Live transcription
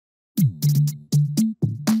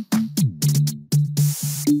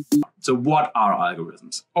So what are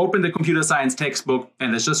algorithms? Open the computer science textbook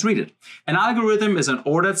and let's just read it. An algorithm is an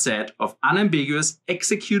ordered set of unambiguous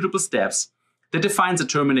executable steps that defines a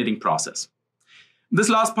terminating process. This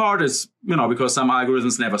last part is, because some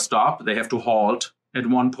algorithms never stop, they have to halt at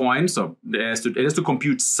one point, so it has to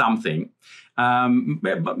compute something.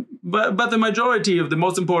 But the majority of the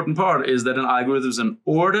most important part is that an algorithm is an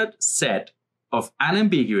ordered set of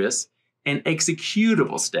unambiguous and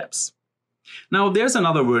executable steps. Now, there's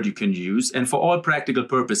another word you can use, and for all practical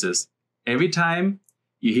purposes, every time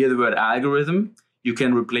you hear the word algorithm, you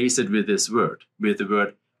can replace it with this word, with the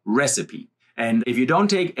word recipe. And if you don't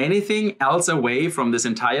take anything else away from this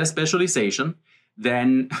entire specialization,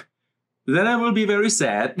 then I will be very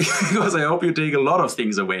sad, because I hope you take a lot of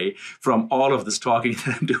things away from all of this talking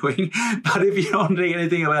that I'm doing. But if you don't take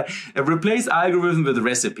anything away, replace algorithm with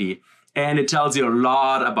recipe, and it tells you a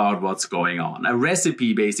lot about what's going on. A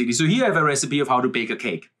recipe, basically. So here I have a recipe of how to bake a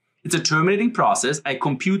cake. It's a terminating process. I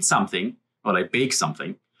compute something, or I bake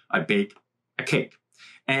something. I bake a cake.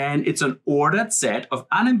 And it's an ordered set of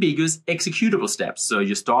unambiguous executable steps. So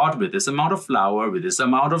you start with this amount of flour, with this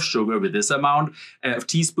amount of sugar, with this amount of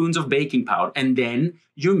teaspoons of baking powder, and then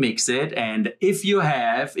you mix it. And if you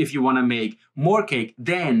want to make more cake,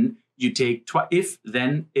 then you take if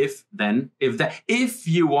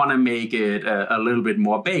you want to make it a little bit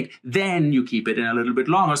more baked, then you keep it in a little bit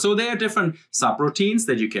longer. So there are different subroutines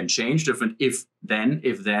that you can change, different if then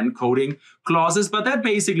coding clauses, but that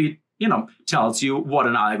basically tells you what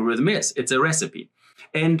an algorithm is. It's a recipe.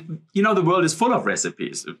 And, the world is full of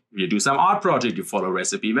recipes. If you do some art project, you follow a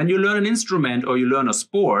recipe. When you learn an instrument or you learn a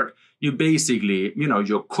sport, you basically,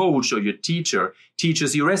 your coach or your teacher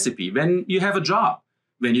teaches you recipe. When you have a job,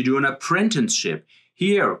 when you do an apprenticeship,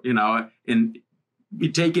 here, in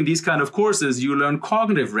taking these kind of courses, you learn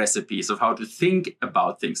cognitive recipes of how to think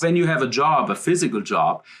about things. When you have a job, a physical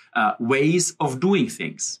job, ways of doing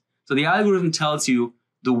things. So the algorithm tells you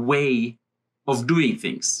the way of doing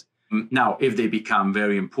things. Now, if they become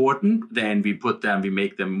very important, then we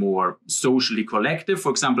make them more socially collective.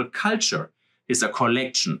 For example, culture is a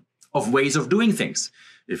collection of ways of doing things.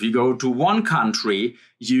 If you go to one country,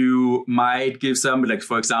 you might give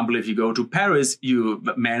for example, if you go to Paris, a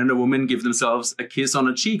man and a woman give themselves a kiss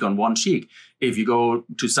on one cheek. If you go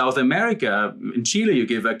to South America, in Chile, you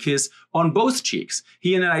give a kiss on both cheeks.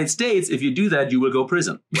 Here in the United States, if you do that, you will go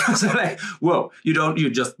prison. So whoa, you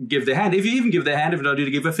just give the hand. If you even give the hand, if not, you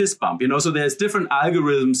give a fist bump, So there's different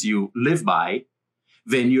algorithms you live by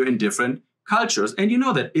when you're in different cultures. And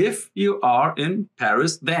that if you are in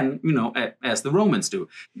Paris, then, as the Romans do.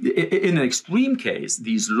 In an extreme case,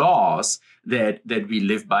 these laws that we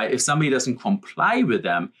live by, if somebody doesn't comply with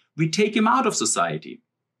them, we take him out of society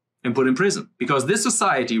and put in prison, because this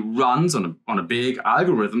society runs on a big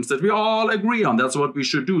algorithms that we all agree on. That's what we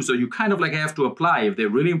should do. So you kind of have to apply, if they're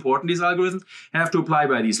really important, these algorithms have to apply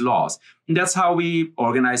by these laws. And that's how we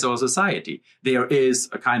organize our society. There is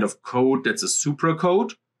a kind of code that's a supra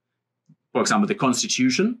code. For example, the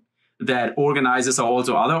Constitution, that organizes how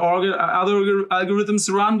also other algorithms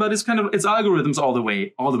run, but it's algorithms all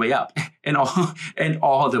the way up and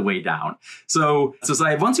all the way down. So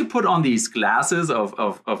once you put on these glasses of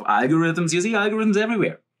algorithms, you see algorithms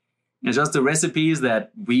everywhere. It's just the recipes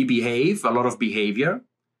that we behave. A lot of behavior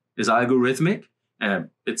is algorithmic.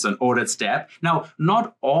 It's an ordered step. Now,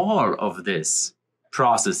 not all of these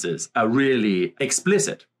processes are really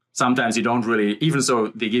explicit. Sometimes you don't really, even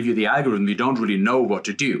so they give you the algorithm, you don't really know what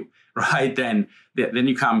to do, right? Then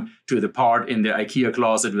you come to the part in the IKEA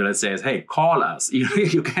closet where it says, hey, call us.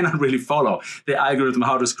 You cannot really follow the algorithm,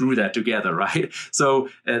 how to screw that together, right? So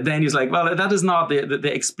then he's like, well, that is not,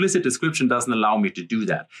 the explicit description doesn't allow me to do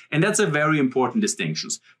that. And that's a very important distinction.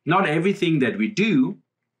 Not everything that we do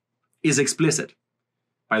is explicit.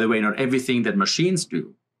 By the way, not everything that machines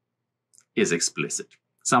do is explicit.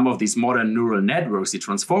 Some of these modern neural networks, the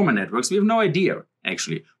transformer networks, we have no idea,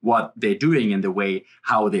 actually, what they're doing and the way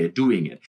how they're doing it.